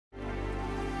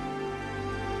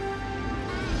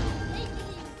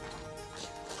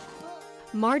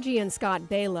Margie and Scott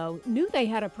Balow knew they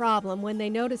had a problem when they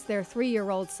noticed their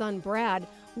 3-year-old son Brad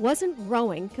wasn't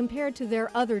growing compared to their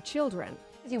other children.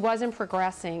 He wasn't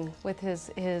progressing with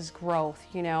his growth,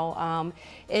 you know.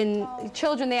 In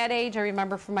children that age, I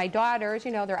remember from my daughters,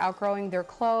 you know, they're outgrowing their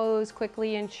clothes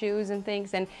quickly and shoes and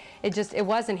things, and it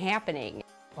wasn't happening.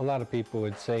 A lot of people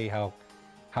would say how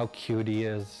cute he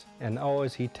is, and oh,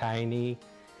 is he tiny?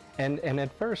 And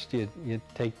at first you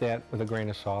take that with a grain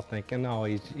of salt, thinking, oh,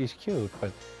 he's cute,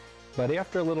 but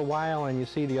after a little while and you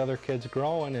see the other kids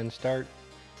growing and start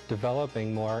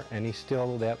developing more, and he's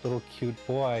still that little cute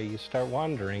boy, you start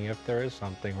wondering if there is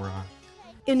something wrong.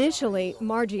 Initially,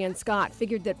 Margie and Scott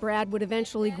figured that Brad would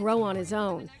eventually grow on his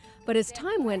own. But as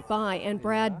time went by and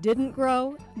Brad didn't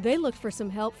grow, they looked for some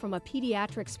help from a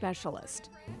pediatric specialist.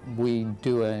 We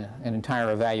do an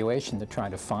entire evaluation to try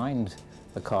to find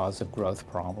the cause of growth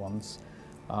problems.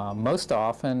 Most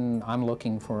often, I'm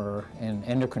looking for an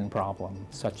endocrine problem,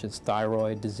 such as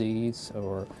thyroid disease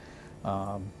or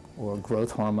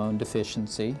growth hormone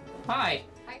deficiency. Hi.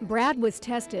 Brad was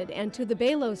tested, and to the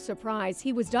Balows' surprise,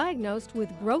 he was diagnosed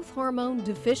with growth hormone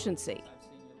deficiency.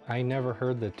 I never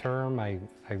heard the term. I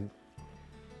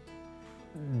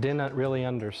didn't really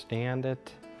understand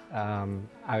it.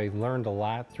 I learned a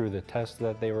lot through the tests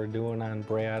that they were doing on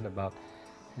Brad about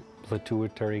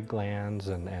pituitary glands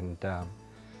and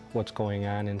what's going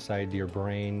on inside your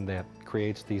brain that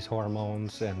creates these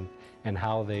hormones and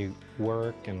how they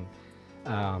work. And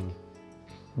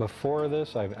before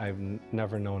this, I've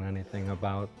never known anything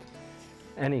about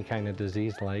any kind of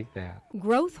disease like that.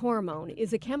 Growth hormone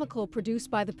is a chemical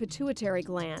produced by the pituitary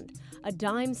gland, a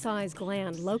dime-sized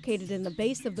gland located in the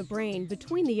base of the brain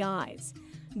between the eyes.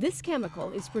 This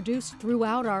chemical is produced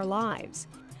throughout our lives.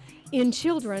 In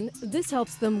children, this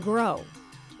helps them grow.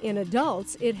 In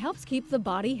adults, it helps keep the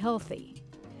body healthy.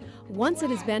 Once it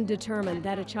has been determined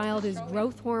that a child is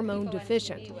growth hormone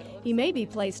deficient, he may be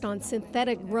placed on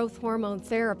synthetic growth hormone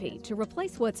therapy to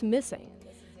replace what's missing.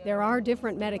 There are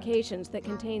different medications that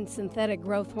contain synthetic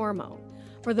growth hormone.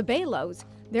 For the Balows,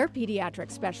 their pediatric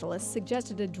specialist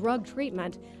suggested a drug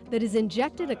treatment that is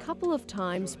injected a couple of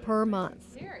times per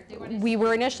month. We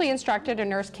were initially instructed, a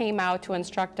nurse came out to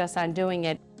instruct us on doing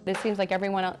it. It seems like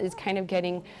everyone is kind of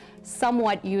getting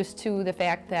somewhat used to the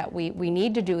fact that we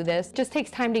need to do this. It just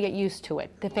takes time to get used to it.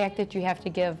 The fact that you have to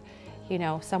give, you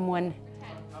know, someone,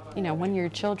 you know, one of your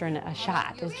children a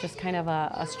shot is just kind of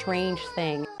a strange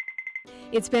thing.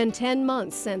 It's been 10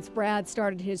 months since Brad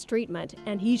started his treatment,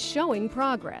 and he's showing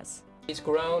progress. He's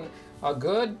grown a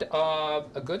good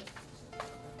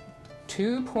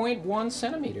 2.1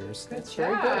 centimeters. That's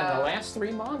very good in the last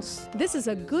 3 months. This is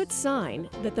a good sign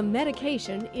that the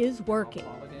medication is working.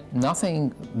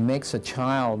 Nothing makes a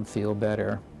child feel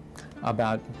better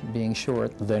about being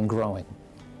short than growing.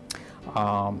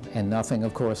 And nothing,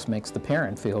 of course, makes the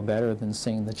parent feel better than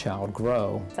seeing the child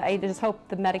grow. So I just hope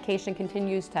the medication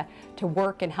continues to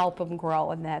work and help him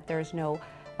grow, and that there's no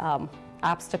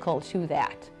obstacle to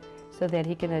that, so that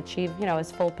he can achieve, you know,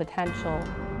 his full potential.